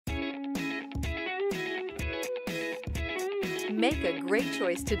Make a great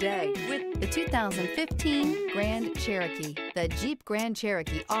choice today with the 2015 Grand Cherokee. The Jeep Grand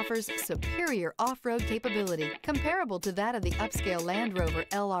Cherokee offers superior off-road capability comparable to that of the upscale Land Rover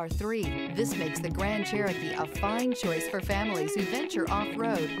LR3. This makes the Grand Cherokee a fine choice for families who venture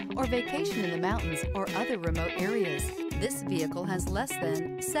off-road or vacation in the mountains or other remote areas. This vehicle has less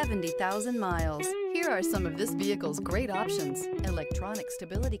than 70,000 miles. Here are some of this vehicle's great options: electronic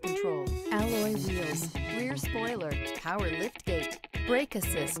stability control, alloy wheels, rear spoiler, power liftgate, brake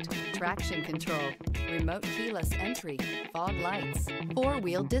assist, traction control, remote keyless entry, fog lights,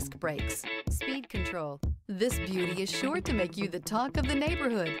 four-wheel disc brakes, speed control. This beauty is sure to make you the talk of the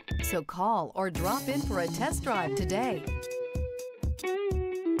neighborhood. So call or drop in for a test drive today.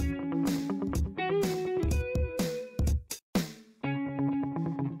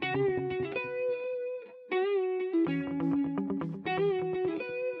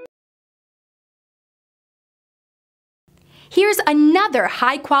 Here's another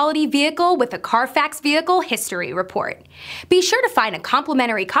high-quality vehicle with a Carfax Vehicle History Report. Be sure to find a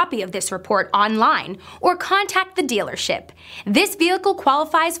complimentary copy of this report online or contact the dealership. This vehicle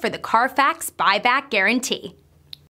qualifies for the Carfax Buyback Guarantee.